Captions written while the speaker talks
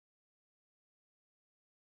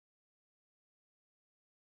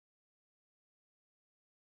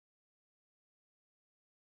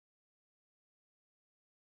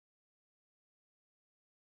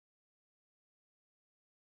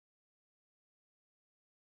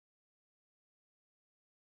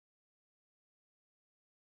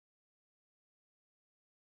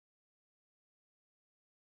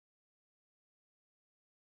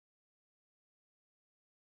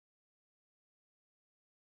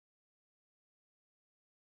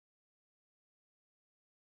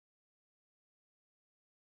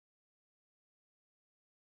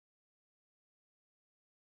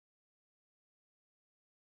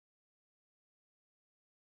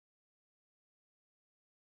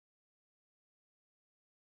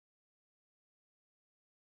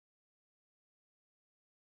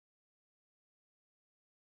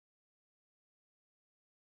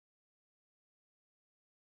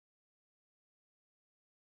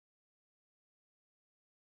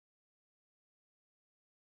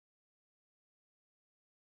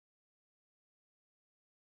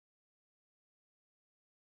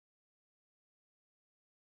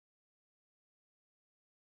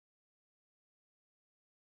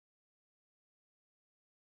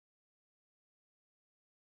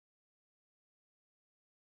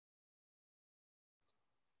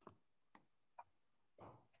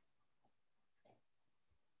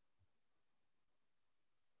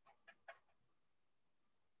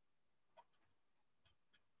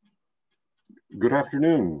Good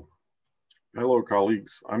afternoon. Hello,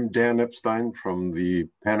 colleagues. I'm Dan Epstein from the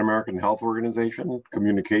Pan American Health Organization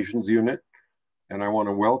Communications Unit, and I want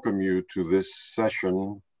to welcome you to this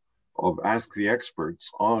session of Ask the Experts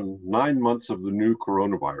on 9 months of the new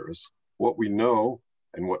coronavirus, what we know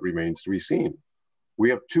and what remains to be seen. We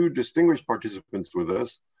have two distinguished participants with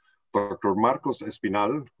us, Dr. Marcos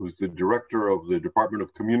Espinal, who's the director of the Department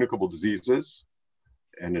of Communicable Diseases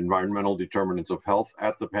and Environmental Determinants of Health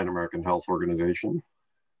at the Pan American Health Organization,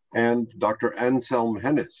 and Dr. Anselm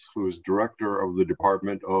Hennis, who is director of the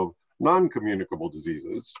Department of Non-Communicable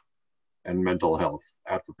Diseases and Mental Health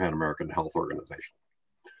at the Pan American Health Organization.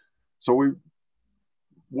 So we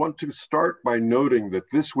want to start by noting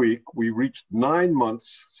that this week we reached 9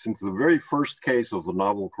 months since the very first case of the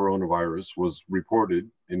novel coronavirus was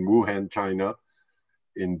reported in Wuhan, China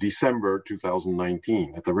in December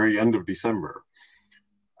 2019, at the very end of December.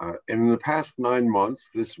 In the past 9 months,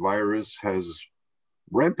 this virus has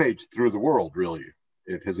rampaged through the world, really.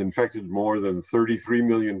 It has infected more than 33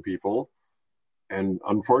 million people, and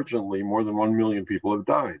unfortunately, more than 1 million people have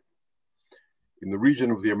died. In the region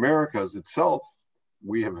of the Americas itself,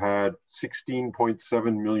 we have had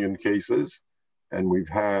 16.7 million cases, and we've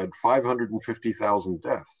had 550,000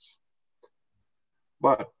 deaths.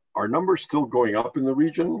 But are numbers still going up in the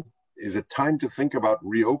region? Is it time to think about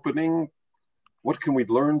reopening? What can we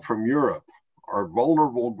learn from Europe? Are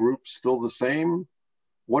vulnerable groups still the same?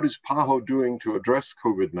 What is PAHO doing to address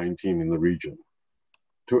COVID-19 in the region?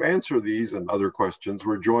 To answer these and other questions,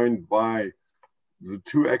 we're joined by the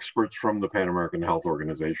two experts from the Pan American Health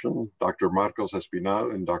Organization, Dr. Marcos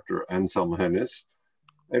Espinal and Dr. Anselm Hennis,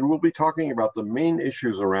 and we'll be talking about the main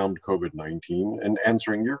issues around COVID-19 and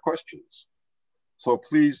answering your questions. So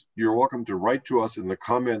please, you're welcome to write to us in the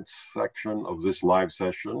comments section of this live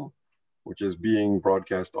session, which is being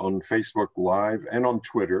broadcast on Facebook Live and on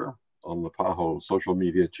Twitter, on the PAHO social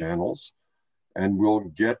media channels. And we'll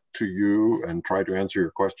get to you and try to answer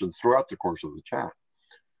your questions throughout the course of the chat.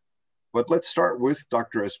 But let's start with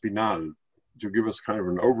Dr. Espinal to give us kind of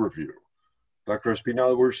an overview. Dr.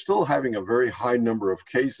 Espinal, we're still having a very high number of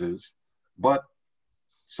cases, but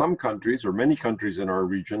some countries or many countries in our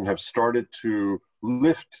region have started to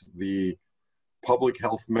lift the public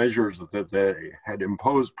health measures that they had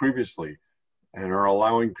imposed previously and are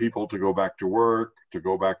allowing people to go back to work, to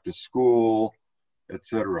go back to school,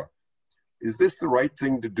 etc. Is this the right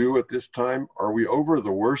thing to do at this time? Are we over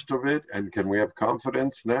the worst of it and can we have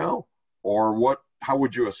confidence now? Or how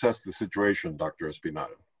would you assess the situation, Dr. Espinal?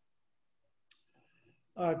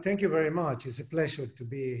 Thank you very much. It's a pleasure to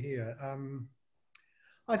be here.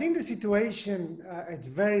 I think the situation, it's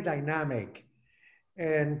very dynamic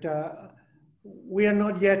and we are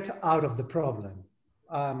not yet out of the problem.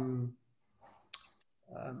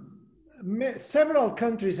 Several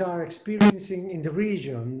countries are experiencing in the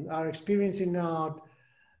region, are experiencing now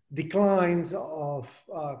declines of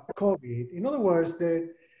COVID. In other words,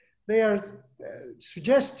 they are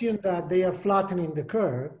suggesting that they are flattening the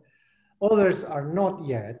curve. Others are not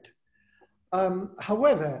yet.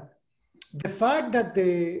 However, the fact that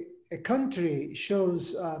a country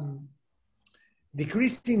shows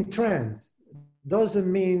decreasing trends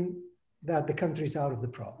doesn't mean that the country is out of the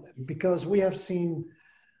problem, because we have seen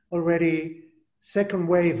already second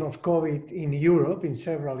wave of COVID in Europe, in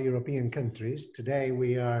several European countries. Today,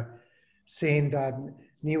 we are seeing that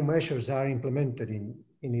new measures are implemented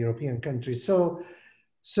in European countries. So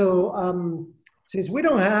since we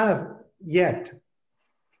don't have yet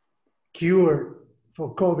cure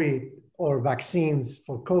for COVID or vaccines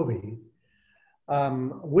for COVID,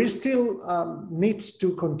 we still need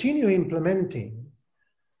to continue implementing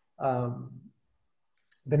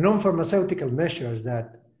the non-pharmaceutical measures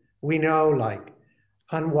that we know, like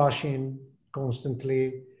hand washing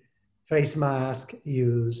constantly, face mask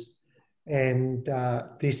use, and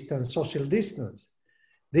social distance.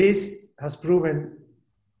 This has proven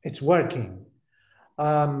it's working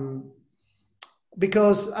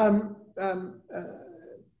because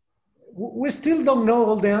we still don't know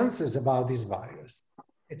all the answers about this virus.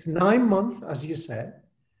 It's 9 months, as you said.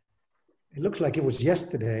 It looks like it was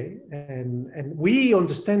yesterday, and we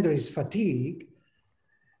understand there is fatigue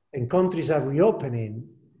and countries are reopening,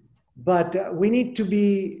 but we need to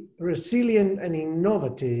be resilient and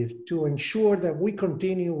innovative to ensure that we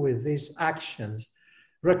continue with these actions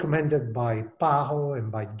recommended by PAHO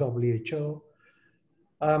and by WHO,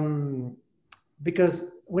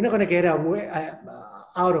 because we're not going to get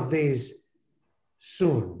out of this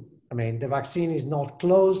soon. I mean, the vaccine is not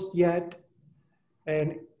closed yet,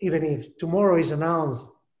 and even if tomorrow is announced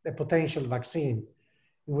a potential vaccine,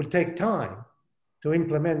 it will take time. to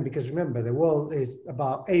implement, because remember, the world is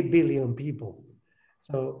about 8 billion people.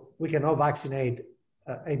 So we cannot vaccinate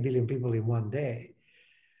 8 billion people in one day.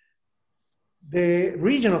 The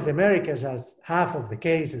region of the Americas has half of the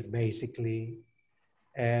cases, basically,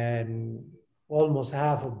 and almost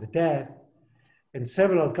half of the death. And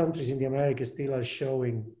several countries in the Americas still are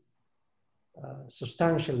showing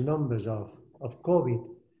substantial numbers of COVID.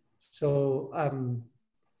 So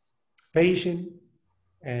patient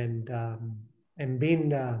and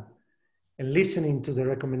being and listening to the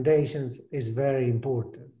recommendations is very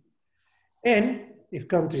important. And if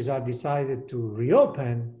countries are decided to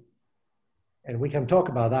reopen, and we can talk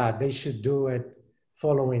about that, they should do it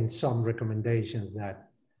following some recommendations that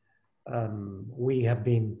we have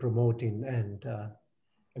been promoting, and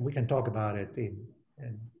we can talk about it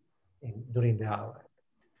during the hour.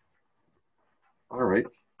 All right.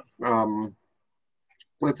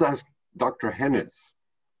 Let's ask Dr. Hennis.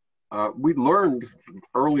 We learned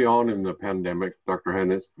early on in the pandemic, Dr.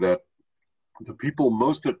 Hennis, that the people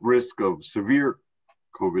most at risk of severe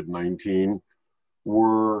COVID-19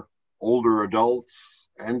 were older adults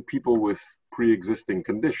and people with pre-existing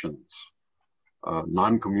conditions,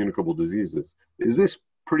 non-communicable diseases. Is this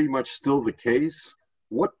pretty much still the case?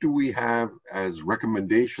 What do we have as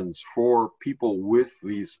recommendations for people with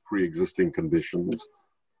these pre-existing conditions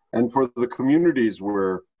and for the communities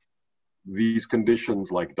where these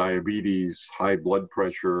conditions like diabetes, high blood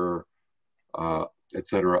pressure, et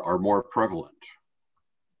cetera, are more prevalent?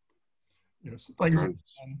 Yes, thank you.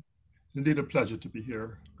 It's indeed a pleasure to be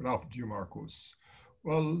here. Good afternoon to you, Marcos.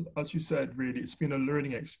 Well, as you said, really, it's been a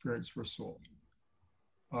learning experience for us all.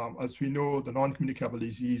 As we know, the non-communicable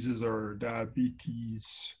diseases are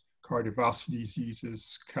diabetes, cardiovascular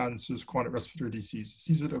diseases, cancers, chronic respiratory diseases.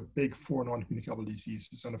 These are the big four non-communicable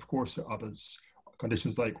diseases. And of course, there are others,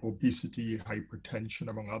 conditions like obesity, hypertension,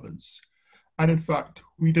 among others. And in fact,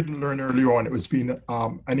 we didn't learn early on. It was been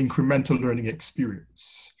an incremental learning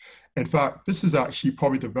experience. In fact, this is actually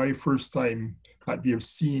probably the very first time that we have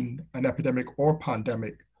seen an epidemic or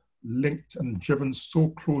pandemic linked and driven so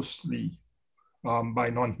closely by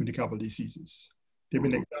non-communicable diseases. There have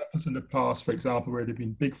been examples in the past, for example, where there have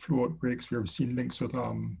been big flu outbreaks where we've seen links with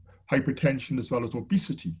hypertension as well as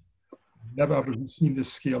obesity. Never have we seen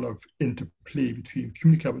this scale of interplay between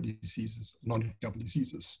communicable diseases and non-communicable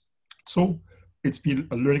diseases. So it's been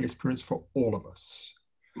a learning experience for all of us.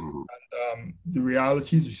 And the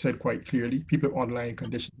reality is, you said quite clearly, people with underlying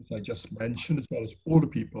conditions, which I just mentioned, as well as older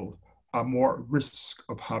people, are more at risk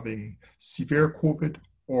of having severe COVID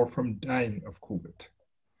or from dying of COVID.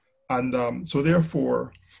 And so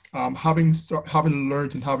therefore, having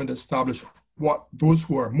learned and having established what those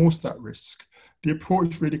who are most at risk, the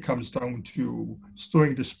approach really comes down to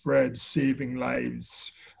slowing the spread, saving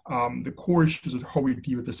lives, the core issues of how we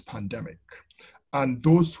deal with this pandemic. And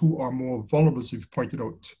those who are more vulnerable, as you've pointed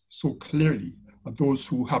out so clearly, are those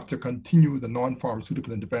who have to continue the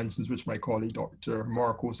non-pharmaceutical interventions, which my colleague, Dr.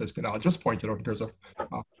 Marcos Espinal, just pointed out in terms of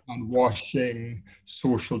hand washing,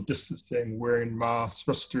 social distancing, wearing masks,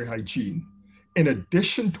 respiratory hygiene. In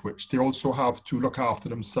addition to which, they also have to look after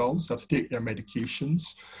themselves, have to take their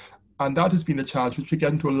medications. And that has been a challenge, which we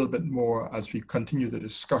get into a little bit more as we continue the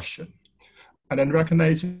discussion. And then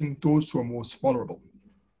recognizing those who are most vulnerable.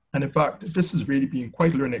 And in fact, this has really been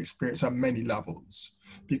quite a learning experience at many levels,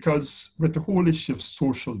 because with the whole issue of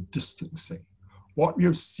social distancing, what we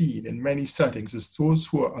have seen in many settings is those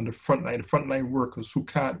who are on the frontline workers who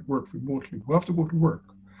can't work remotely, who have to go to work,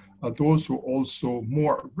 are those who are also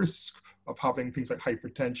more at risk of having things like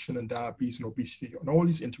hypertension and diabetes and obesity and all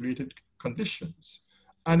these interrelated conditions.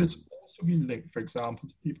 And it's also been linked, for example,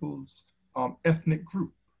 to people's ethnic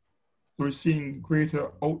group. We're seeing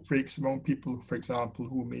greater outbreaks among people, for example,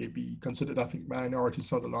 who may be considered ethnic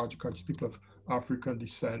minorities of the larger countries, people of African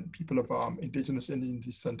descent, people of indigenous Indian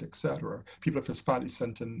descent, etc., people of Hispanic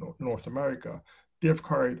descent in North America. They have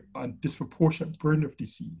carried a disproportionate burden of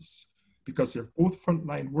disease because they're both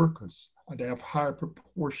frontline workers and they have higher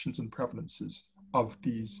proportions and prevalences of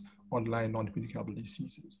these underlying non-communicable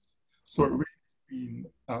diseases. So it really been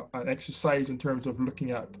an exercise in terms of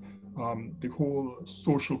looking at the whole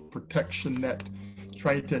social protection net,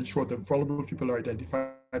 trying to ensure that vulnerable people are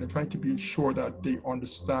identified and trying to be sure that they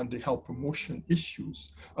understand the health promotion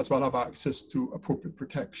issues as well as have access to appropriate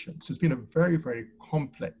protection. So it's been a very, very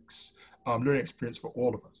complex learning experience for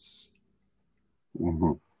all of us.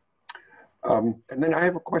 Mm-hmm. And then I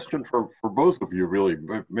have a question for both of you, really.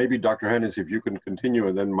 Maybe Dr. Hennis, if you can continue,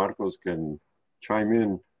 and then Marcos can chime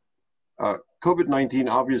in. COVID-19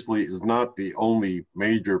 obviously is not the only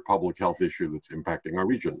major public health issue that's impacting our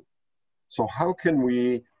region. So how can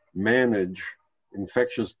we manage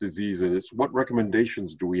infectious diseases, what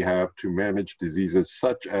recommendations do we have to manage diseases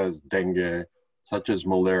such as dengue, such as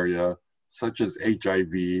malaria, such as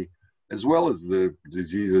HIV, as well as the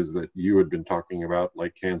diseases that you had been talking about,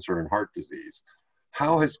 like cancer and heart disease?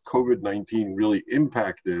 How has COVID-19 really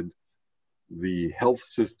impacted the health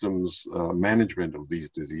system's management of these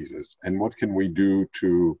diseases? And what can we do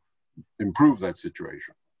to improve that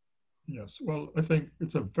situation? Yes, well, I think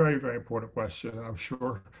it's a very, very important question. And I'm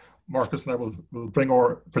sure Marcus and I will bring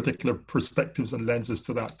our particular perspectives and lenses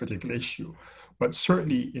to that particular issue. But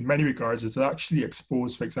certainly, in many regards, it's actually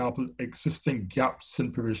exposed, for example, existing gaps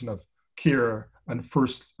in provision of care and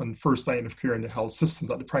first line of care in the health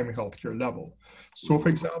systems at the primary health care level. So, for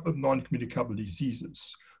example, non-communicable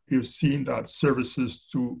diseases, we have seen that services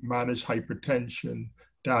to manage hypertension,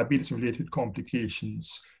 diabetes-related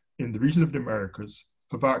complications in the region of the Americas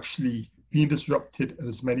have actually been disrupted in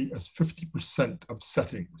as many as 50% of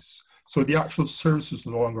settings. So the actual service is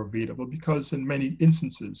no longer available because in many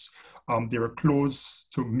instances, they were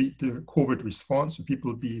closed to meet the COVID response, with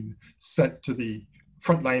people being sent to the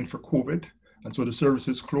front line for COVID. And so the service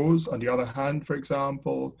is closed. On the other hand, for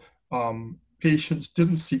example, patients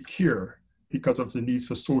didn't seek care because of the needs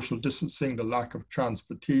for social distancing, the lack of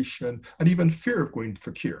transportation, and even fear of going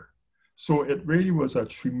for care. So it really was a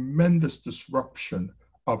tremendous disruption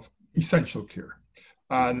of essential care.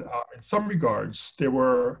 And in some regards, there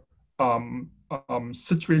were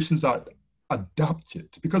situations that adapted,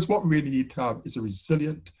 because what we really need to have is a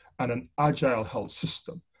resilient and an agile health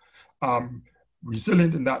system.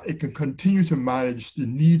 Resilient in that it can continue to manage the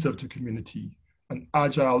needs of the community, and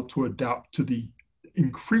agile to adapt to the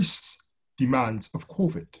increased demands of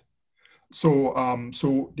COVID. So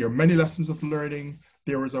there are many lessons of learning.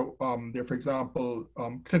 There was for example,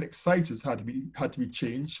 clinic sizes had to be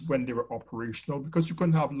changed when they were operational, because you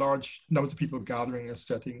couldn't have large numbers of people gathering in a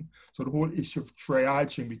setting. So the whole issue of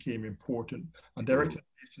triaging became important, and directing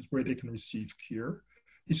patients where they can receive care.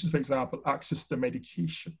 Issues, for example, access to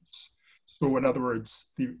medications. So in other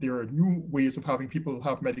words, there are new ways of having people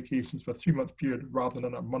have medications for a 3-month period rather than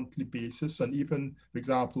on a monthly basis, and even, for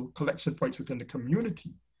example, collection points within the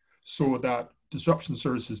community so that disruption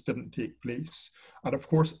services didn't take place. And of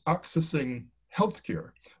course, accessing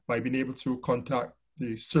healthcare by being able to contact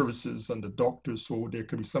the services and the doctors so there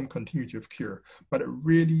could be some continuity of care. But it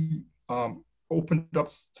really opened up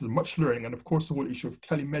to much learning. And of course, the whole issue of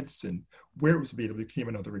telemedicine, where it was available, became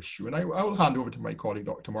another issue. And I will hand over to my colleague,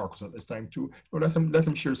 Dr. Marcus, at this time to let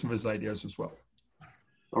him share some of his ideas as well.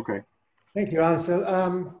 Okay. Thank you,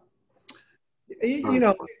 Ansel. You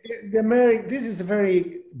know, this is a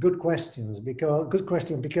very good question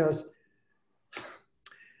because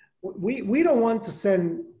we don't want to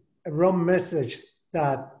send a wrong message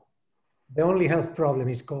that the only health problem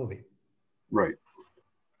is COVID. Right.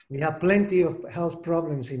 We have plenty of health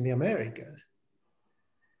problems in the Americas.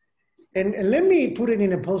 And let me put it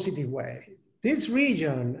in a positive way. This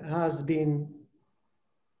region has been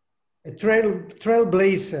a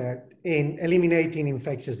trailblazer in eliminating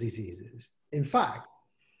infectious diseases. In fact,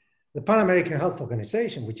 the Pan American Health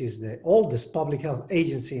Organization, which is the oldest public health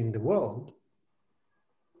agency in the world,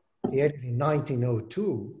 created in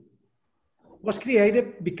 1902, was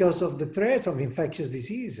created because of the threats of infectious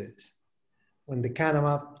diseases when the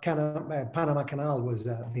Panama Canal was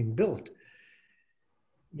being built.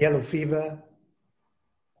 Yellow fever,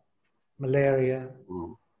 malaria.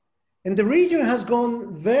 Mm. And the region has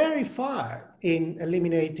gone very far in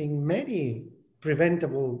eliminating many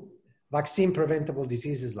vaccine-preventable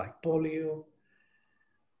diseases like polio,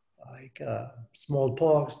 like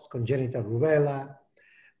smallpox, congenital rubella,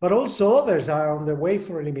 but also others are on their way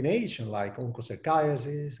for elimination, like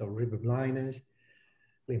onchocerciasis or river blindness,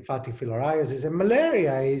 lymphatic filariasis, and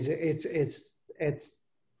malaria it's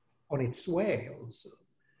on its way also.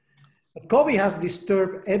 But COVID has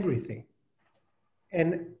disturbed everything.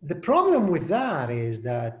 And the problem with that is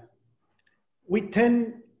that we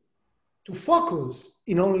tend to focus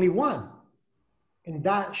in only one, and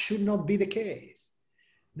that should not be the case.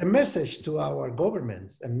 The message to our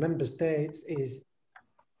governments and member states is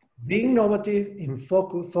be innovative in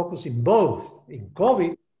focusing both in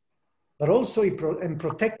COVID, but also in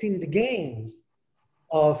protecting the gains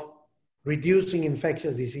of reducing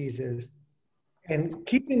infectious diseases and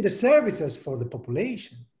keeping the services for the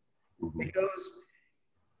population. Mm-hmm. Because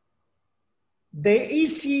the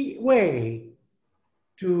easy way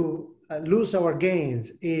to lose our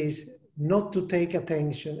gains is not to take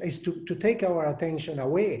attention, is to take our attention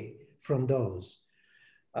away from those.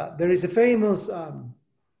 There is a famous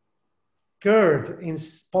curve in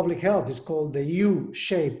public health, it's called the U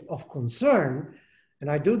shape of concern. And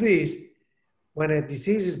I do this when a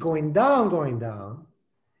disease is going down,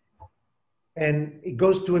 and it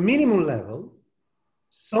goes to a minimum level,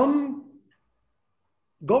 some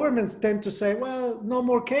governments tend to say, well, no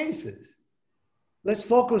more cases. Let's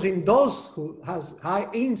focus in those who has high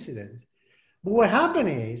incidence. But what happens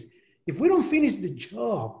is, if we don't finish the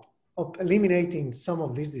job of eliminating some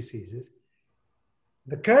of these diseases,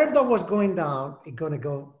 the curve that was going down is going to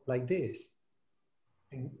go like this,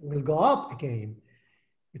 and will go up again.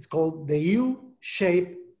 It's called the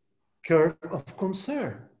U-shaped curve of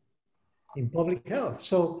concern in public health.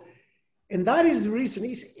 So, and that is the reason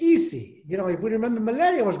it's easy. You know, if we remember,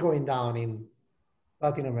 malaria was going down in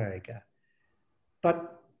Latin America.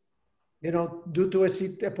 But, you know, due to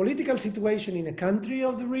a political situation in a country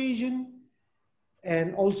of the region,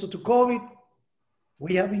 and also to COVID,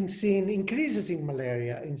 we have been seeing increases in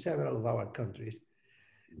malaria in several of our countries.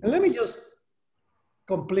 And let me just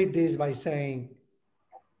complete this by saying,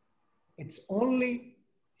 it's only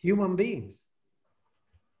human beings.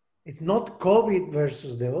 It's not COVID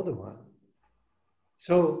versus the other one.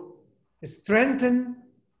 So strengthen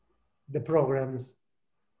the programs,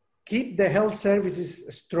 keep the health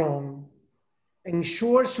services strong,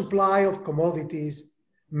 ensure supply of commodities,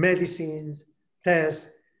 medicines, tests,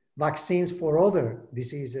 vaccines for other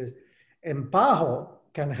diseases. And PAHO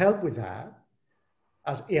can help with that,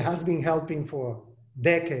 as it has been helping for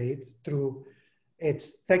decades through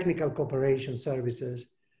its technical cooperation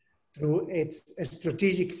services, through its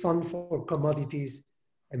strategic fund for commodities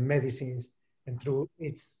and medicines, and through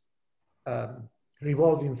its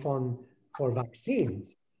revolving fund for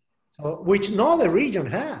vaccines. So, which no other region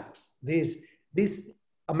has, this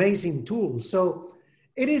amazing tool. So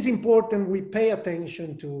it is important we pay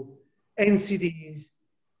attention to NCDs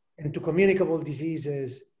and to communicable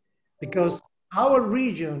diseases, because our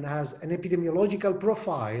region has an epidemiological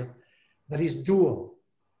profile that is dual.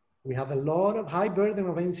 We have a lot of high burden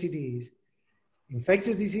of NCDs.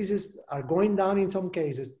 Infectious diseases are going down in some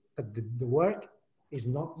cases, but the work is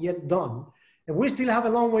not yet done. And we still have a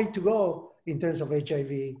long way to go in terms of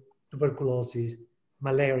HIV, tuberculosis,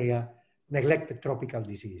 malaria, neglected tropical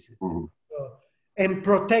diseases. Mm-hmm. And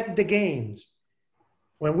protect the games.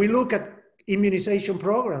 When we look at immunization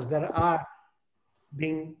programs that are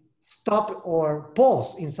being stopped or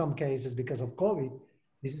paused in some cases because of COVID,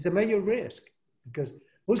 this is a major risk, because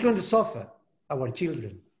who's going to suffer? Our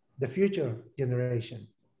children, the future generation.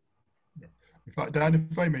 In fact, Dan,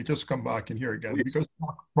 if I may just come back in here again, because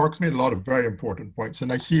Mark's made a lot of very important points.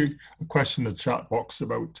 And I see a question in the chat box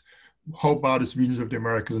about how bad is regions of the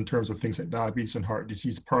Americas in terms of things like diabetes and heart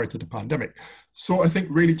disease prior to the pandemic. So I think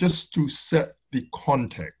really just to set the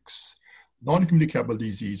context, non-communicable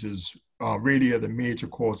diseases really are the major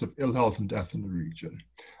cause of ill health and death in the region.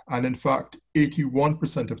 And in fact,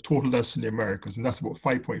 81% of total deaths in the Americas, and that's about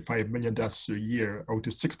 5.5 million deaths a year out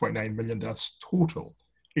of 6.9 million deaths total,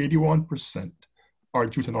 81% are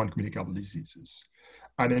due to non-communicable diseases.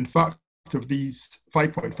 And in fact, of these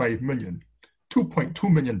 5.5 million, 2.2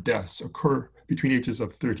 million deaths occur between ages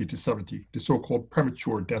of 30 to 70, the so-called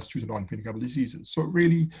premature deaths due to non-communicable diseases. So it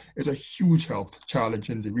really is a huge health challenge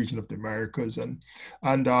in the region of the Americas. And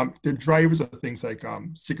the drivers are things like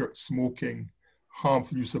cigarette smoking,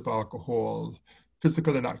 harmful use of alcohol,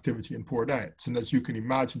 physical inactivity, and poor diets. And as you can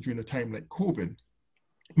imagine, during a time like COVID,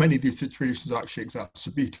 many of these situations are actually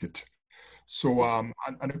exacerbated. So, and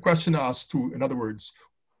a question asked too, in other words,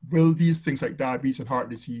 will these things like diabetes and heart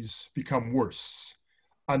disease become worse?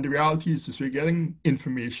 And the reality is this: we're getting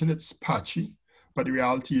information, it's patchy, but the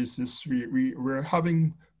reality is this: we're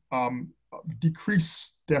having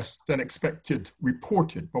decreased deaths than expected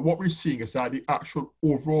reported. But what we're seeing is that the actual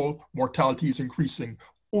overall mortality is increasing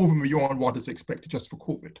over and beyond what is expected just for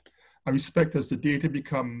COVID. I expect as the data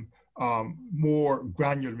become more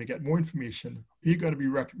granular, we get more information, we're going to be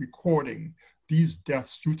recording these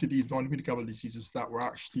deaths due to these non-communicable diseases that were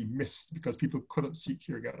actually missed because people couldn't seek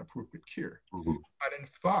care, get appropriate care. Mm-hmm. And in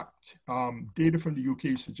fact, data from the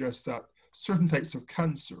UK suggests that certain types of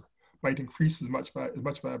cancer might increase as much by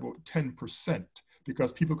about 10%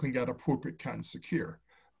 because people can get appropriate cancer care.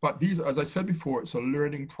 But these, as I said before, it's a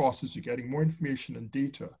learning process. You're getting more information and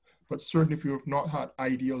data. But certainly if you have not had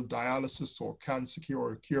ideal dialysis or cancer care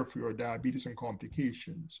or care for your diabetes and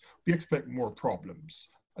complications, we expect more problems,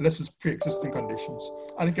 unless it's pre-existing conditions.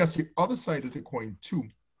 And I guess the other side of the coin too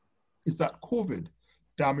is that COVID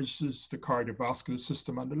damages the cardiovascular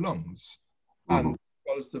system and the lungs, mm-hmm. and as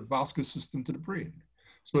well as the vascular system to the brain.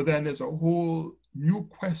 So then there's a whole new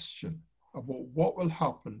question about what will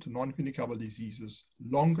happen to non-communicable diseases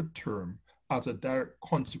longer term as a direct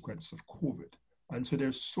consequence of COVID. And so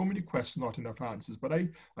there's so many questions, not enough answers. But I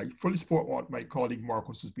fully support what my colleague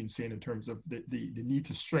Marcos has been saying in terms of the need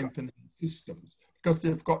to strengthen systems, because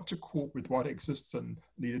they've got to cope with what exists and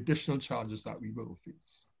the additional challenges that we will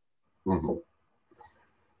face. Mm-hmm.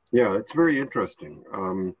 Yeah, it's very interesting.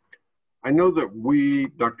 I know that we,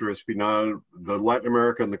 Dr. Espinal, the Latin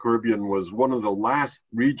America and the Caribbean was one of the last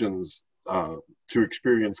regions to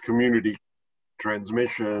experience community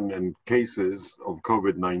transmission and cases of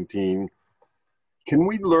COVID-19. Can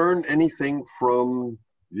we learn anything from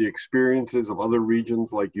the experiences of other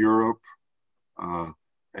regions like Europe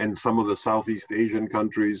and some of the Southeast Asian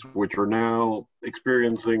countries, which are now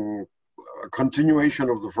experiencing a continuation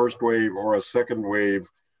of the first wave or a second wave?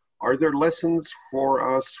 Are there lessons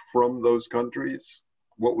for us from those countries?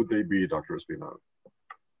 What would they be, Dr. Espinal?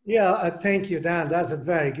 Yeah, thank you, Dan. That's a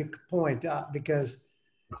very good point, because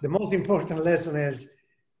the most important lesson is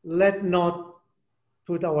let not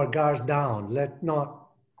put our guards down. Let not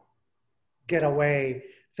get away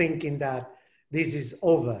thinking that this is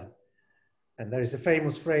over. And there is a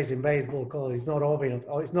famous phrase in baseball called "It's not over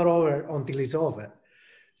until it's over."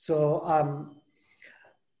 So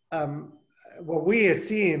what we are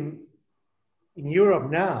seeing in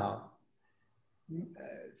Europe now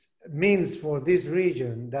means for this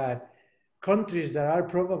region that countries that are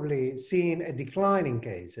probably seeing a decline in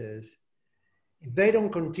cases, if they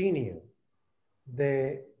don't continue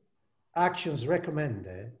the actions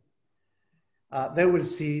recommended, they will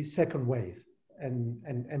see second wave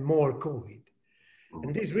and more COVID.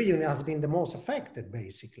 And this region has been the most affected,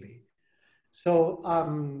 basically. So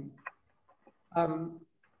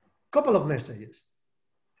couple of messages.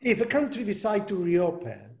 If a country decides to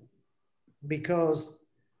reopen because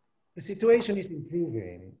the situation is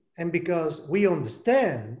improving and because we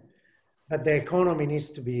understand that the economy needs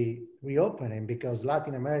to be reopening because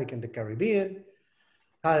Latin America and the Caribbean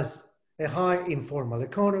has a high informal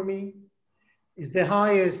economy, is the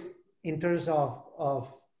highest in terms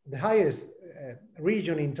of the highest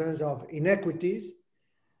region in terms of inequities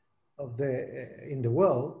in the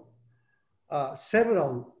world,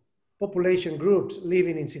 several population groups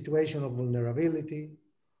living in situation of vulnerability,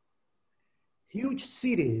 huge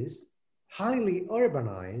cities, highly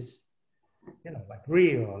urbanized, like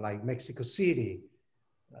Rio, like Mexico City,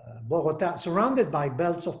 Bogota, surrounded by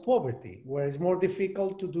belts of poverty, where it's more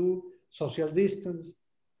difficult to do social distance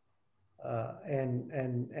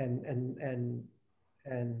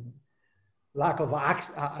and lack of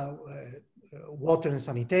access, water and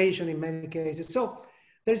sanitation in many cases. So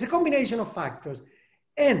there's a combination of factors,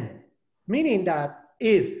 and meaning that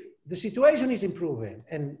if the situation is improving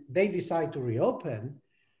and they decide to reopen,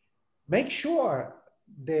 make sure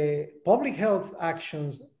the public health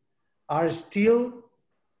actions are still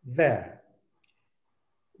there.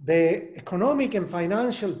 The economic and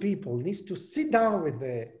financial people needs to sit down with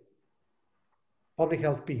the public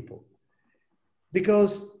health people,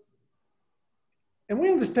 because, and we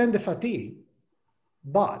understand the fatigue,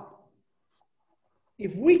 but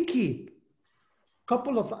if we keep a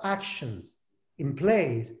couple of actions in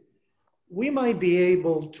place, we might be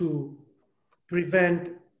able to prevent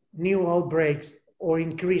new outbreaks or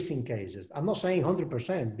increasing cases. I'm not saying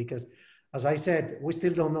 100%, because as I said, we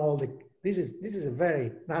still don't know this is a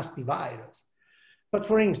very nasty virus. But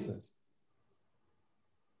for instance,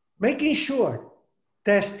 making sure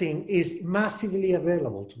testing is massively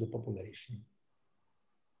available to the population.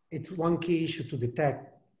 It's one key issue to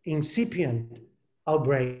detect incipient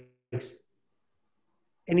outbreaks.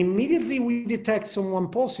 And immediately we detect someone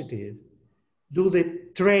positive, do the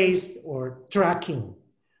trace or tracking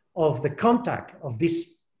of the contact of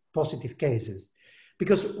these positive cases.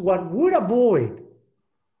 Because what would avoid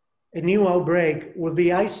a new outbreak would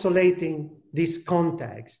be isolating these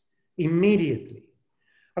contacts immediately.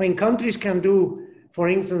 I mean, countries can do, for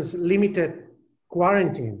instance, limited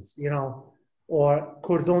quarantines, or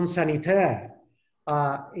cordon sanitaire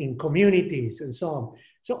in communities and so on.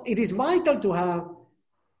 So it is vital to have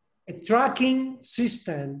a tracking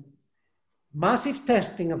system, massive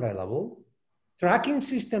testing available, tracking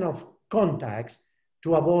system of contacts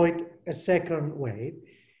to avoid a second wave,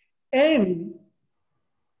 and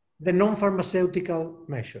the non-pharmaceutical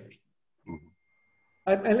measures.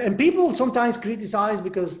 Mm-hmm. And people sometimes criticize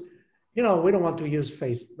because, we don't want to use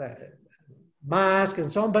face mask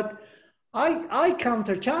and so on, but I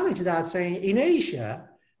counter-challenge that, saying in Asia,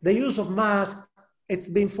 the use of masks, it's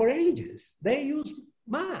been for ages. They use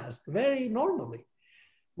masks very normally.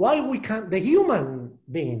 Why we can't, the human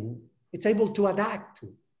being, it's able to adapt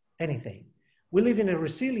to anything. We live in a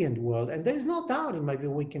resilient world, and there is no doubt in my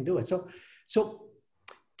view we can do it. So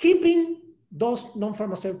keeping those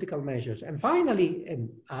non-pharmaceutical measures. And finally, and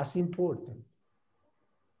as important,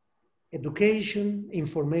 education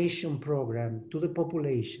information program to the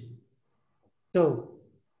population. So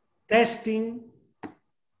testing,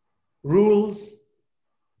 rules,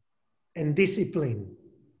 and discipline.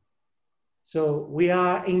 So we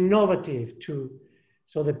are innovative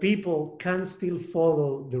so the people can still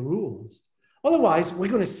follow the rules. Otherwise, we're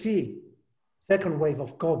going to see second wave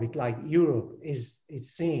of COVID like Europe is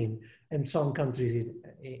seeing and some countries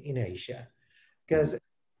in Asia. Because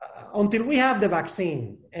until we have the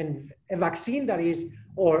vaccine, and a vaccine that is,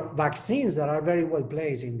 or vaccines that are very well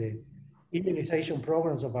placed in the immunization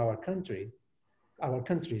programs of our countries,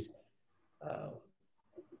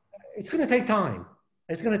 it's going to take time.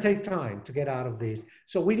 It's going to take time to get out of this.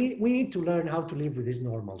 So we need to learn how to live with this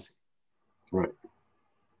normalcy. Right.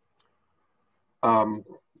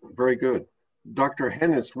 Very good. Dr.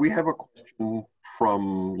 Hennis, we have a question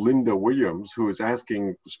from Linda Williams, who is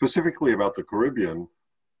asking specifically about the Caribbean.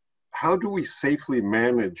 How do we safely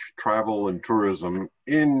manage travel and tourism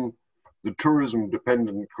in the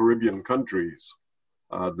tourism-dependent Caribbean countries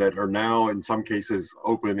that are now, in some cases,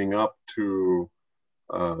 opening up to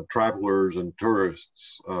travelers and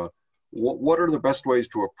tourists? What are the best ways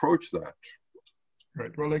to approach that?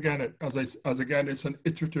 Right. Well, again, again, it's an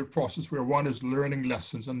iterative process where one is learning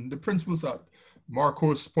lessons, and the principles that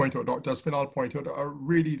Marcos pointed out, Dr. Espinal pointed out, are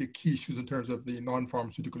really the key issues in terms of the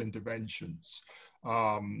non-pharmaceutical interventions.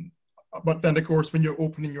 But then, of course, when you're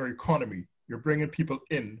opening your economy, you're bringing people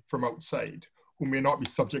in from outside who may not be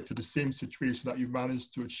subject to the same situation that you've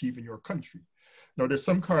managed to achieve in your country. Now, there's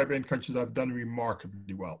some Caribbean countries that have done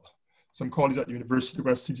remarkably well. Some colleagues at the University of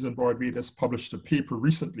West Indies and Barbados published a paper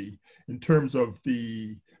recently in terms of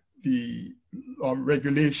the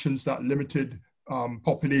regulations that limited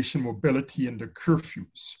population mobility and the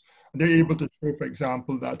curfews. And they're able to show, for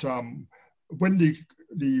example, that when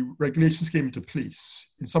the regulations came into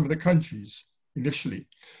place in some of the countries initially,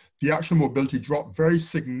 the actual mobility dropped very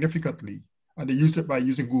significantly, and they used it by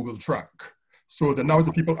using Google Track. So the numbers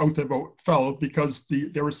of people out and about fell because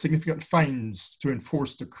there were significant fines to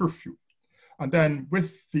enforce the curfew. And then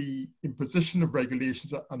with the imposition of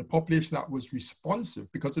regulations and the population that was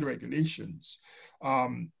responsive because of the regulations,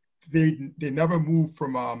 they never moved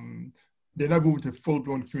to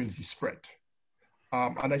full-blown community spread.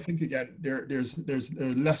 And I think, again, there's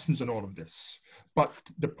lessons in all of this. But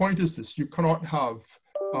the point is this: you cannot have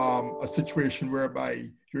a situation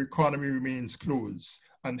whereby your economy remains closed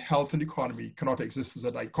and health and economy cannot exist as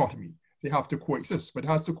a dichotomy. They have to coexist, but it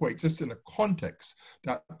has to coexist in a context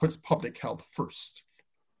that puts public health first.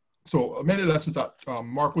 So many lessons that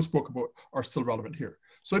Marco spoke about are still relevant here.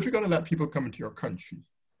 So if you're going to let people come into your country,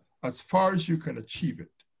 as far as you can achieve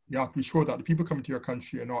it, you have to be sure that the people coming to your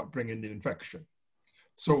country are not bringing the infection.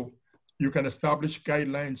 So you can establish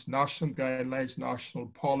guidelines, national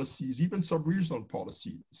policies, even sub-regional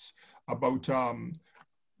policies about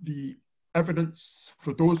the evidence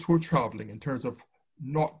for those who are traveling in terms of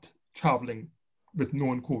not traveling with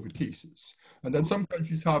known COVID cases. And then some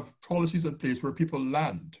countries have policies in place where people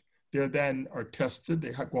land. They then are tested,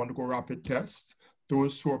 they go undergo rapid tests.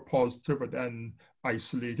 Those who are positive are then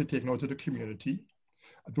isolated, taken out of the community.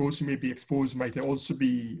 Those who may be exposed might also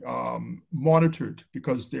be monitored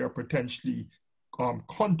because they are potentially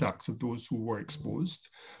contacts of those who were exposed.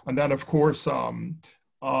 And then of course, so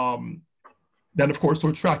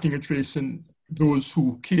tracking and tracing those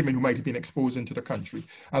who came in who might have been exposed into the country.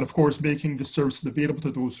 And of course, making the services available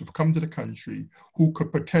to those who've come to the country who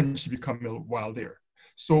could potentially become ill while there.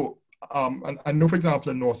 So I know, for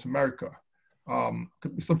example, in North America,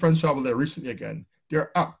 some friends traveled there recently again.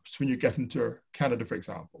 There are apps when you get into Canada, for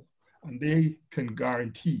example, and they can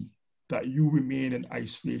guarantee that you remain in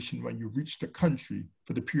isolation when you reach the country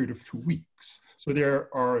for the period of 2 weeks. So there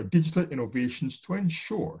are digital innovations to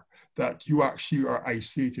ensure that you actually are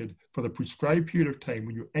isolated for the prescribed period of time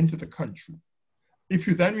when you enter the country. If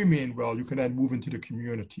you then remain well, you can then move into the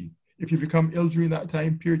community. If you become ill during that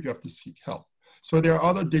time period, you have to seek help. So there are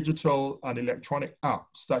other digital and electronic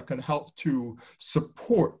apps that can help to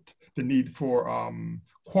support the need for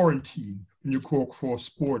quarantine when you go across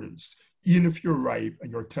borders, even if you arrive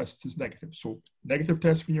and your test is negative. So negative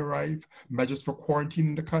test when you arrive, measures for quarantine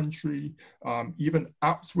in the country, even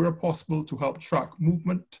apps where possible to help track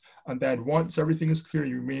movement. And then once everything is clear,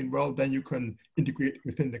 you remain well, then you can integrate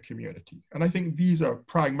within the community. And I think these are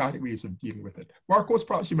pragmatic ways of dealing with it. Marcos,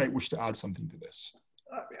 perhaps you might wish to add something to this.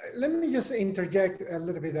 Let me just interject a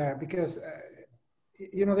little bit there because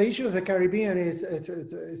you know, the issue of the Caribbean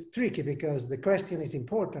is tricky because the question is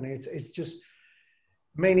important. It's just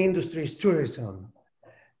main industry is tourism.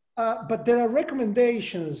 But there are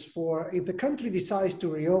recommendations for if the country decides to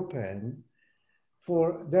reopen,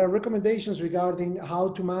 for their recommendations regarding how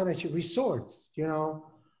to manage resorts,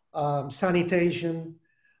 sanitation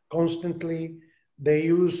constantly, the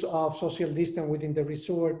use of social distance within the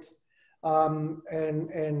resorts, and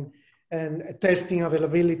testing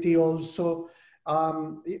availability also.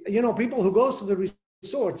 People who goes to the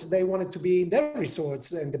resorts, they want it to be in their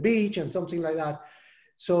resorts and the beach and something like that.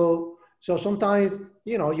 So sometimes,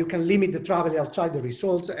 you can limit the travel outside the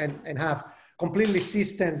resorts and have completely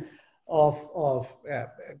system to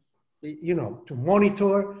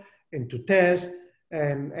monitor and to test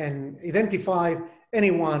and identify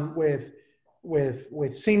anyone with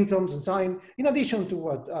symptoms and signs, in addition to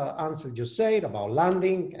what Ansel just said about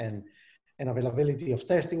landing and availability of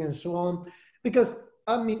testing and so on. Because,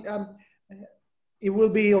 it will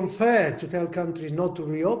be unfair to tell countries not to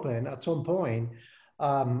reopen at some point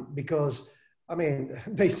because,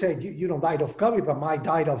 they said you don't die of COVID, but might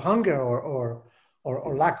die of hunger or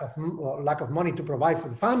lack of money to provide for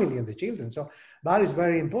the family and the children. So that is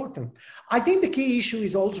very important. I think the key issue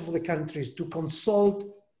is also for the countries to consult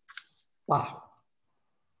PAHO.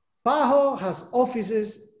 PAHO has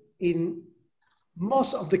offices in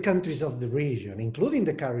most of the countries of the region, including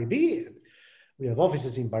the Caribbean. We have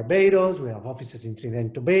offices in Barbados, we have offices in Trinidad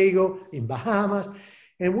and Tobago, in Bahamas,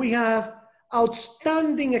 and we have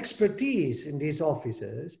outstanding expertise in these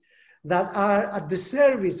offices that are at the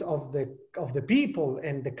service of the people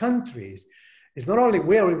and the countries. It's not only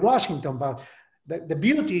we're in Washington, but the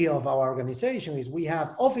beauty of our organization is we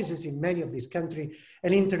have offices in many of these countries,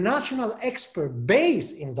 an international expert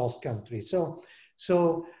base in those countries.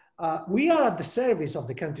 So we are at the service of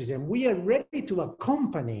the countries, and we are ready to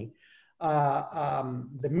accompany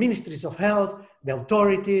the ministries of health, the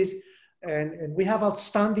authorities, and we have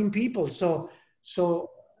outstanding people. So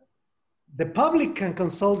the public can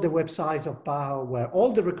consult the websites of PAHO where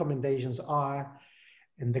all the recommendations are,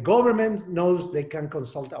 and the government knows they can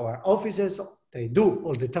consult our offices. They do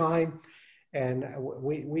all the time, and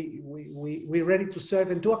we're ready to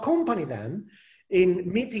serve and to accompany them in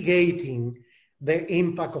mitigating the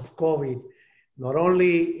impact of COVID, not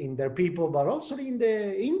only in their people, but also in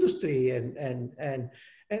the industry. And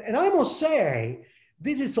I must say,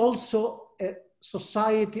 this is also a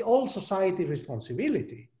all society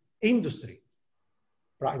responsibility. Industry,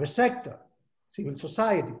 private sector, civil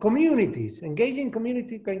society, communities, engaging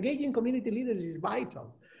community leaders is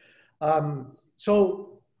vital.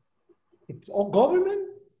 So it's all government,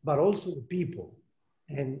 but also the people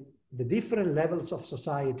and the different levels of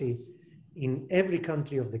society in every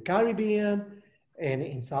country of the Caribbean and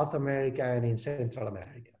in South America and in Central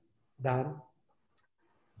America. Dan?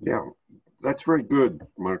 Yeah, that's very good,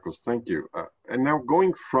 Marcos. Thank you. And now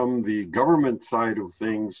going from the government side of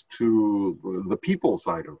things to the people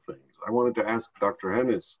side of things, I wanted to ask Dr.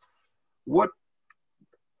 Hennis,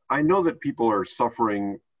 I know that people are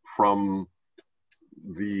suffering from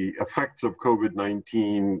the effects of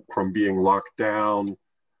COVID-19, from being locked down,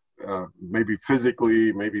 maybe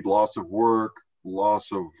physically, maybe loss of work,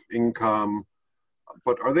 loss of income,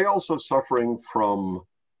 but are they also suffering from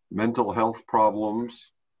mental health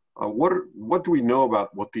problems? What do we know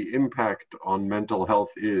about what the impact on mental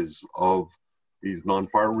health is of these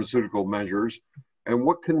non-pharmaceutical measures? And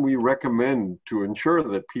what can we recommend to ensure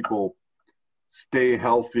that people stay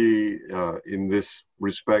healthy in this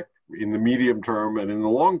respect in the medium term and in the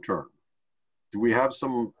long term? Do we have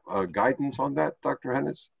some guidance on that, Dr.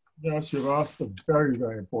 Hennis? Yes, you've asked a very,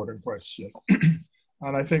 very important question.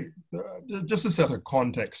 And I think just to set a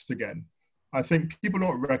context again, I think people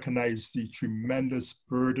don't recognize the tremendous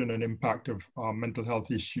burden and impact of mental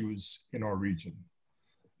health issues in our region.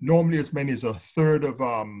 Normally, as many as a third of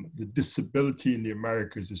the disability in the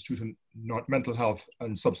Americas is due to mental health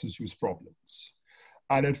and substance use problems.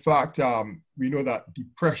 And in fact, we know that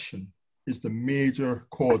depression is the major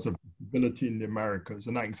cause of disability in the Americas,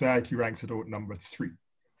 and anxiety ranks it out number 3.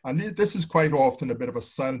 And this is quite often a bit of a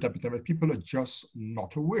silent epidemic. People are just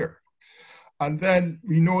not aware. And then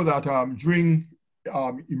we know that during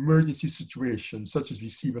emergency situations, such as we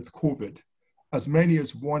see with COVID, as many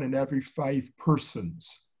as 1 in every 5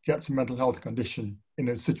 persons gets a mental health condition in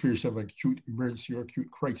a situation of acute emergency or acute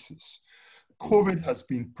crisis. COVID has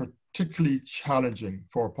been particularly challenging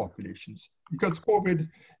for our populations because COVID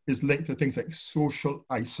is linked to things like social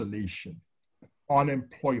isolation,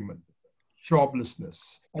 unemployment,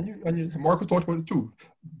 joblessness, and Marcos talked about it too,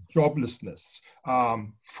 joblessness,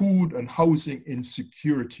 food and housing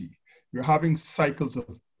insecurity. You're having cycles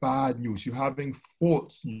of bad news. You're having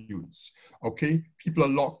false news, okay? People are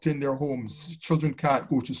locked in their homes. Children can't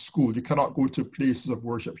go to school. You cannot go to places of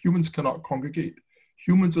worship. Humans cannot congregate.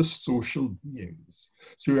 Humans are social beings.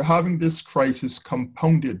 So you're having this crisis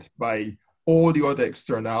compounded by all the other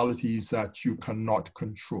externalities that you cannot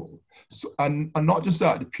control. So, and not just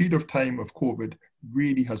that, the period of time of COVID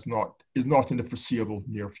really is not in the foreseeable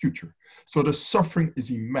near future. So the suffering is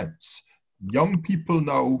immense. Young people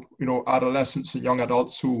now, adolescents and young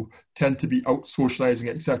adults who tend to be out socializing,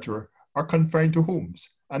 etc., are confined to homes.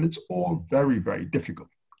 And it's all very, very difficult.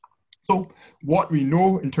 So what we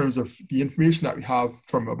know in terms of the information that we have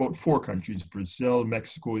from about 4 countries, Brazil,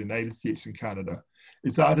 Mexico, the United States, and Canada,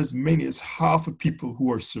 is that as many as half of people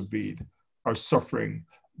who are surveyed are suffering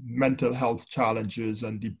mental health challenges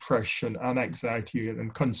and depression and anxiety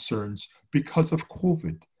and concerns because of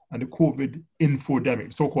COVID and the COVID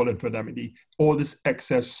infodemic, so-called infodemic, all this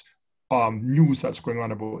excess news that's going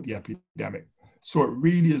on about the epidemic. So it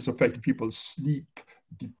really is affecting people's sleep,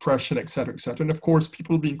 depression, et cetera, et cetera. And of course,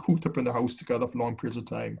 people being cooped up in the house together for long periods of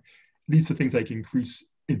time leads to things like increased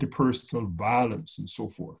interpersonal violence and so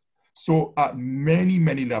forth. So at many,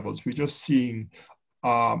 many levels, we're just seeing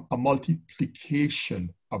a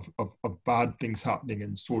multiplication of bad things happening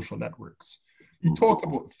in social networks. We talk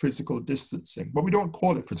about physical distancing, but we don't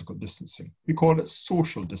call it physical distancing. We call it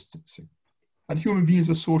social distancing. And human beings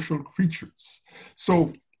are social creatures.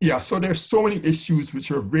 So so there's so many issues which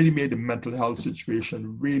have really made the mental health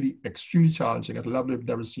situation really extremely challenging at a level we've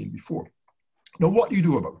never seen before. Now, what do you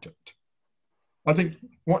do about it? I think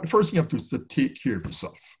the first thing you have to do is to take care of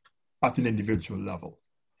yourself at an individual level.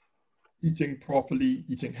 Eating properly,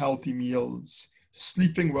 eating healthy meals,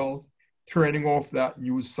 sleeping well, turning off that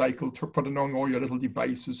news cycle, putting on all your little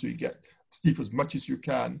devices so you get sleep as much as you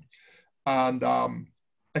can, and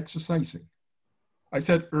exercising. I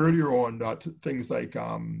said earlier on that things like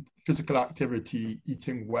physical activity,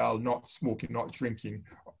 eating well, not smoking, not drinking,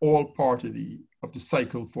 are all part of the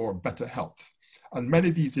cycle for better health. And many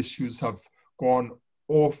of these issues have gone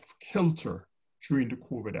off kilter during the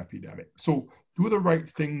COVID epidemic. So do the right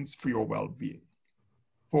things for your well-being.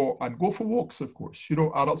 And go for walks, of course.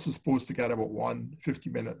 Adults are supposed to get about 150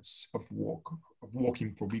 minutes of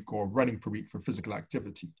walking per week or running per week for physical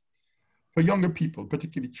activity. For younger people,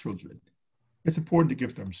 particularly children, it's important to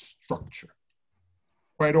give them structure.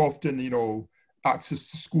 Quite often,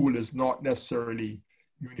 access to school is not necessarily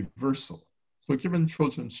universal. So giving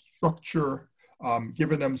children structure,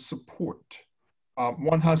 giving them support,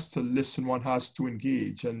 one has to listen, one has to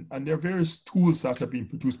engage. And there are various tools that have been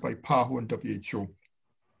produced by PAHO and WHO,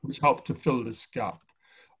 which help to fill this gap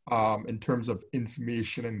in terms of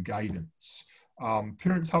information and guidance.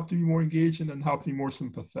 Parents have to be more engaging and have to be more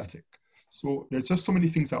sympathetic. So there's just so many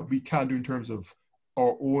things that we can do in terms of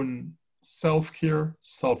our own self-care,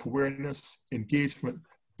 self-awareness, engagement,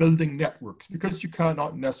 building networks, because you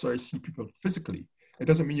cannot necessarily see people physically. It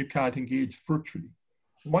doesn't mean you can't engage virtually.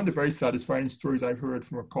 One of the very satisfying stories I heard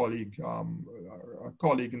from a colleague now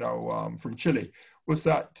from Chile was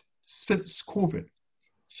that since COVID,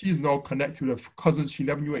 she's now connected with cousins she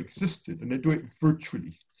never knew existed, and they do it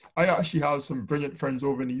virtually. I actually have some brilliant friends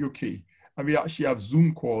over in the UK, and we actually have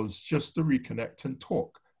Zoom calls just to reconnect and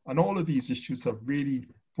talk. And all of these issues have really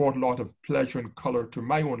brought a lot of pleasure and color to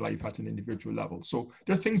my own life at an individual level. So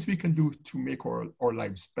there are things we can do to make our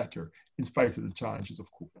lives better in spite of the challenges of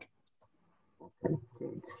COVID. Okay,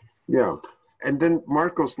 good. Yeah. And then,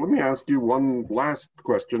 Marcos, let me ask you one last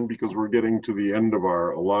question, because we're getting to the end of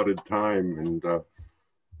our allotted time. And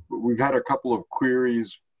we've had a couple of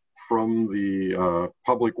queries from the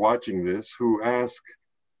public watching this who ask,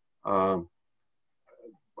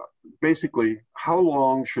 basically, how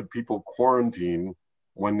long should people quarantine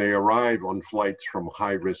when they arrive on flights from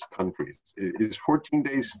high-risk countries? Is 14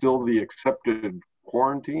 days still the accepted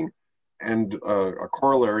quarantine? And a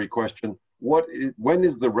corollary question, when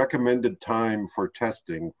is the recommended time for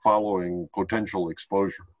testing following potential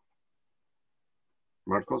exposure?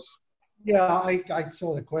 Marcos? Yeah, I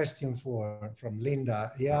saw the question from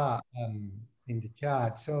Linda, in the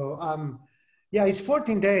chat. So, it's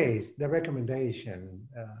 14 days, the recommendation.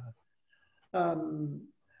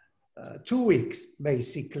 2 weeks,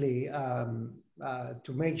 basically,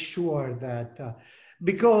 to make sure that,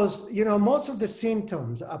 because, most of the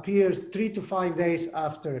symptoms appears 3 to 5 days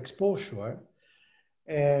after exposure.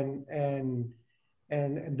 And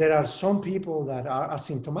there are some people that are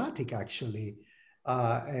asymptomatic, actually,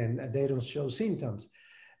 and they don't show symptoms.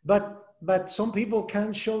 But some people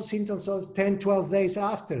can show symptoms of 10, 12 days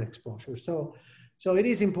after exposure. So it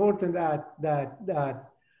is important that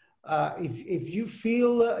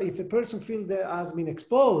if a person feels that has been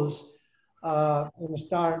exposed, and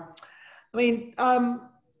start,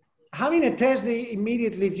 having a test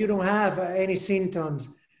immediately if you don't have any symptoms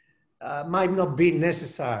might not be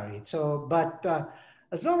necessary. So, but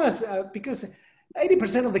as long as, because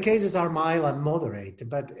 80% of the cases are mild and moderate,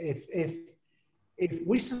 but if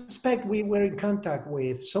we suspect we were in contact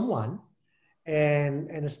with someone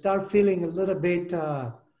and start feeling a little bit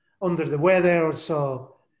under the weather or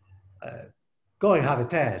so, go and have a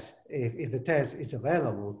test if the test is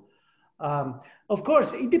available. Of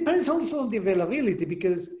course, it depends also on the availability,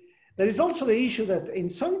 because there is also the issue that in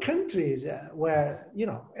some countries where, you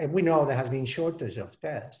know, and we know there has been shortage of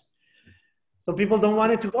tests, so people don't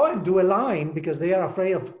want to go and do a line because they are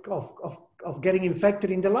afraid of getting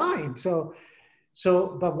infected in the line.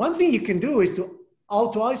 But one thing you can do is to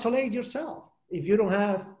auto-isolate yourself. If you don't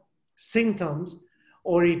have symptoms,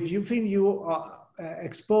 or if you feel you are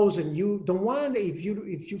exposed and you don't want, if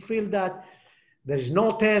you feel that there is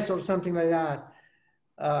no test or something like that,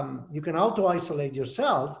 you can auto-isolate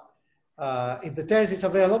yourself. If the test is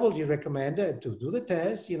available, you recommend to do the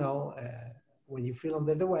test, you know, when you feel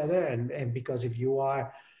under the weather, and because if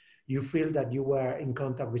you feel that you were in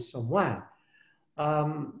contact with someone.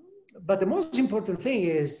 But the most important thing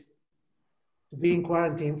is to be in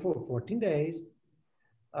quarantine for 14 days.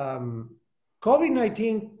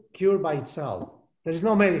 COVID-19 cured by itself. There is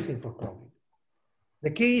no medicine for COVID.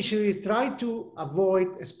 The key issue is try to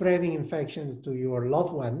avoid spreading infections to your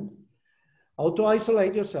loved ones.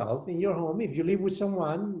 Auto-isolate yourself in your home. If you live with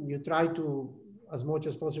someone, you try to, as much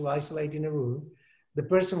as possible, isolate in a room. The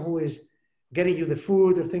person who is getting you the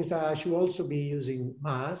food or things like that should also be using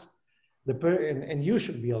masks. And you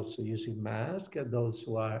should be also using masks, those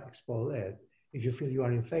who are exposed, if you feel you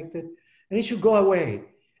are infected. And it should go away.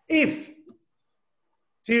 If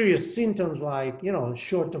serious symptoms like, you know,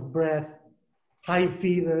 short of breath, high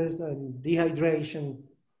fevers and dehydration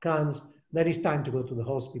comes, then it's time to go to the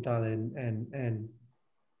hospital. And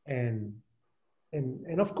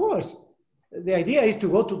of course, the idea is to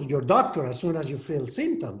go to your doctor as soon as you feel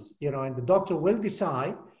symptoms, you know, and the doctor will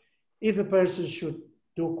decide if the person should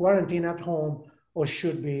do quarantine at home or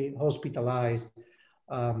should be hospitalized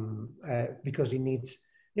because he needs,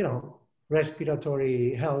 you know,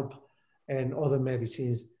 respiratory help and other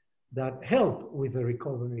medicines that help with the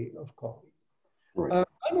recovery of COVID. Right.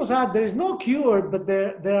 I must add, there is no cure, but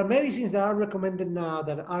there are medicines that are recommended now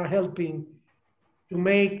that are helping to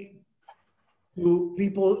make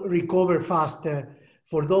people recover faster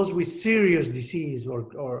for those with serious disease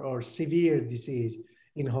or severe disease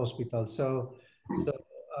in hospitals.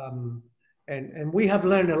 And we have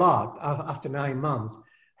learned a lot after 9 months,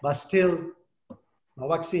 but still no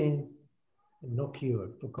vaccine, no cure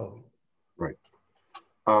for COVID. Right.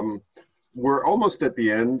 We're almost at the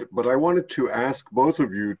end, but I wanted to ask both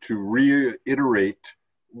of you to reiterate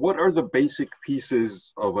what are the basic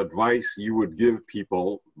pieces of advice you would give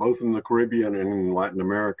people, both in the Caribbean and in Latin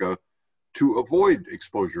America, to avoid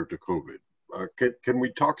exposure to COVID? Can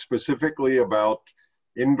we talk specifically about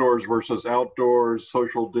indoors versus outdoors,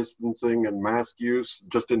 social distancing and mask use,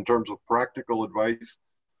 just in terms of practical advice,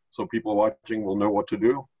 so people watching will know what to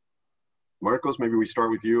do? Marcos, maybe we start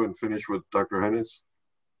with you and finish with Dr. Hennis.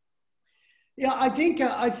 Yeah, I think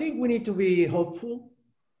we need to be hopeful.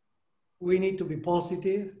 We need to be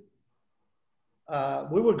positive.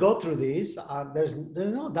 We will go through this. There's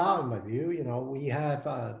no doubt in my view. You know, we had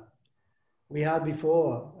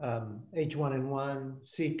before H1N1,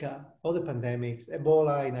 Zika, other pandemics,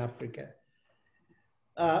 Ebola in Africa.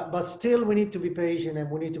 But still, we need to be patient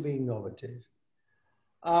and we need to be innovative.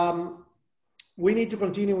 We need to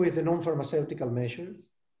continue with the non-pharmaceutical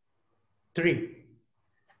measures. 3,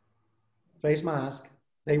 face mask,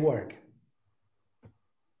 they work.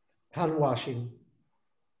 Hand washing,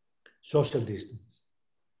 social distance.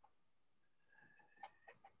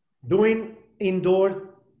 Doing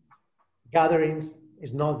indoor gatherings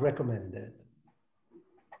is not recommended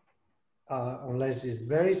unless it's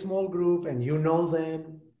very small group and you know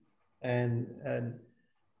them, and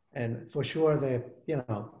for sure they, you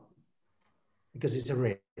know, because it's a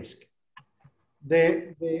risk.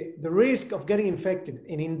 The risk of getting infected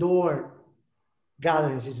in indoor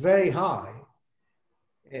gatherings is very high,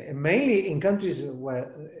 mainly in countries where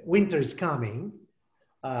winter is coming,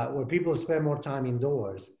 where people spend more time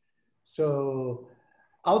indoors. So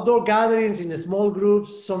outdoor gatherings in small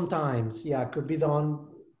groups sometimes, yeah, could be done,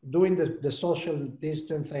 doing the social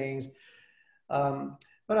distance things.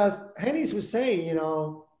 But as Hennis was saying, you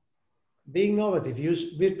know, being innovative,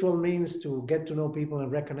 use virtual means to get to know people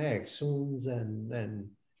and reconnect, Zooms and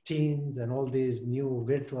Teams and all these new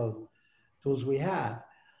virtual tools we have.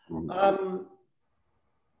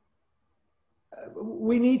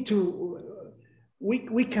 We need to,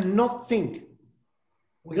 we cannot think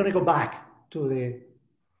we're going to go back to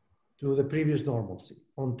the previous normalcy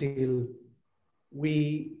until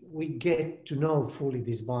we get to know fully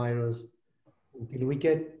this virus, until we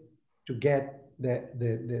get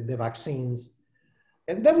the vaccines.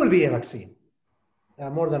 And there will be a vaccine. There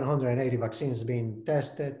are more than 180 vaccines being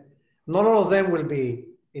tested. Not all of them will be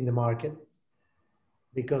in the market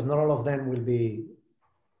because not all of them will be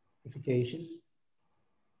efficacious.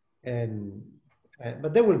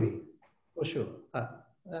 But there will be, for sure.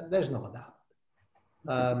 There's no doubt.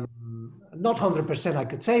 Not 100% I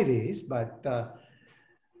could say this, but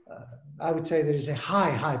I would say there is a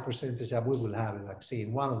high percentage that we will have a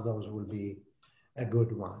vaccine. One of those will be a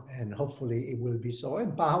good one, and hopefully it will be so.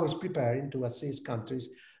 And PAHO is preparing to assist countries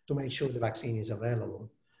to make sure the vaccine is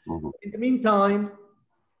available. Mm-hmm. In the meantime,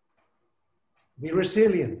 be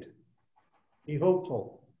resilient, be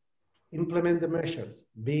hopeful, implement the measures,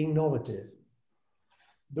 be innovative,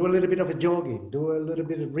 do a little bit of a jogging, do a little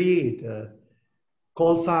bit of read,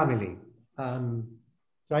 call family,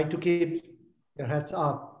 try to keep your heads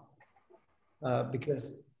up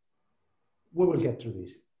because we will get through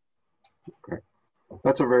this. Okay.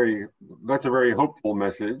 That's a very hopeful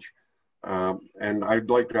message. And I'd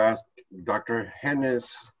like to ask Dr. Hennis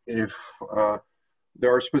if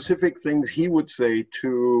there are specific things he would say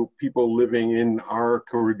to people living in our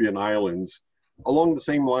Caribbean islands along the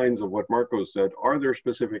same lines of what Marcos said. Are there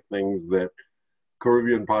specific things that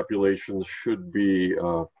Caribbean populations should be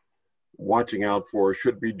watching out for,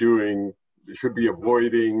 should be doing, should be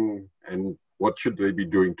avoiding, and what should they be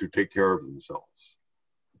doing to take care of themselves?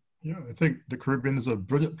 Yeah, I think the Caribbean is a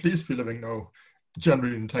brilliant place to be living now,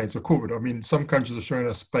 generally in times of COVID. I mean, some countries are showing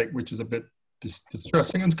a spike, which is a bit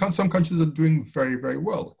distressing, and some countries are doing very, very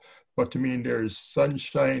well. But I mean, there's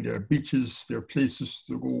sunshine, there are beaches, there are places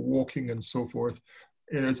to go walking and so forth.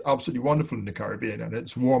 It is absolutely wonderful in the Caribbean, and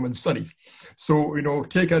it's warm and sunny. So, you know,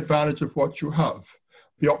 take advantage of what you have.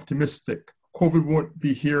 Be optimistic. COVID won't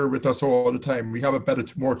be here with us all the time. We have a better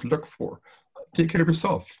tomorrow to look for. Take care of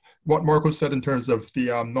yourself. What Marcos said in terms of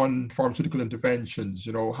the non-pharmaceutical interventions,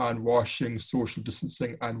 you know, hand washing, social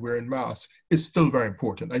distancing, and wearing masks is still very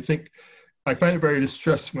important. I think I find it very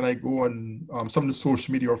distressing when I go on some of the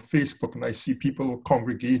social media or Facebook and I see people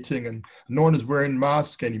congregating and no one is wearing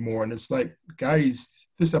masks anymore. And it's like, guys,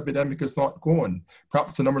 this epidemic is not going.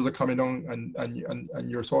 Perhaps the numbers are coming down and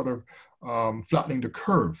you're sort of flattening the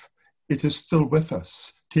curve. It is still with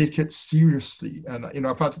us. Take it seriously. And, you know,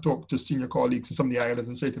 I've had to talk to senior colleagues in some of the islands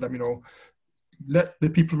and say to them, you know, let the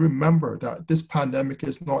people remember that this pandemic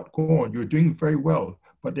is not gone. You're doing very well,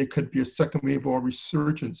 but there could be a second wave or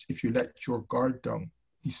resurgence if you let your guard down.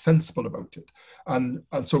 Be sensible about it. And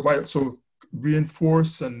so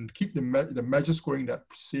reinforce and keep the measures going that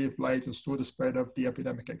save lives and slow the spread of the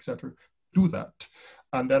epidemic, etc. Do that.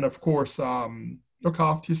 And then, of course, look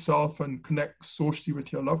after yourself and connect socially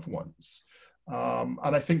with your loved ones. And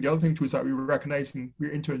I think the other thing too is that we're recognizing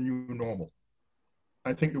we're into a new normal.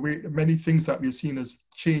 I think many things that we've seen as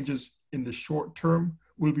changes in the short term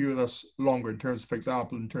will be with us longer in terms of, for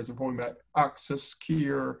example, in terms of how we might access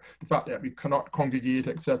care, the fact that we cannot congregate,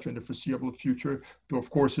 etc., in the foreseeable future. Though, of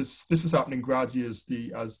course, this is happening gradually as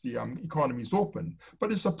the economy is open,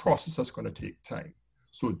 but it's a process that's going to take time.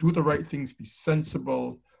 So do the right things, be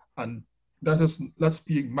sensible, and let's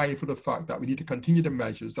be mindful of the fact that we need to continue the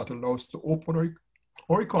measures that allow us to open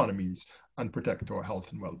our economies and protect our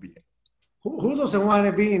health and well-being. Who doesn't want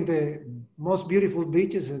to be in the most beautiful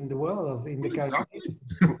beaches in the world, in the Caribbean?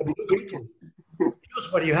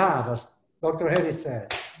 Use what you have, as Dr. Hennis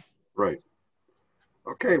said. Right.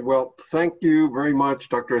 Okay, well, thank you very much,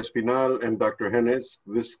 Dr. Espinal and Dr. Hennis.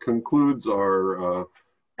 This concludes our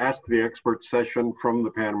Ask the Expert session from the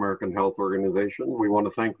Pan American Health Organization. We want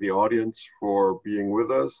to thank the audience for being with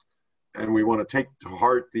us, and we want to take to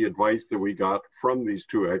heart the advice that we got from these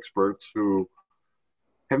two experts who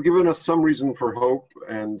have given us some reason for hope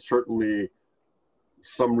and certainly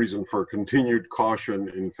some reason for continued caution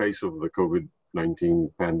in face of the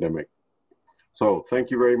COVID-19 pandemic. So thank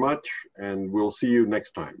you very much, and we'll see you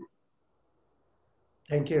next time.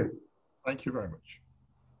 Thank you. Thank you very much.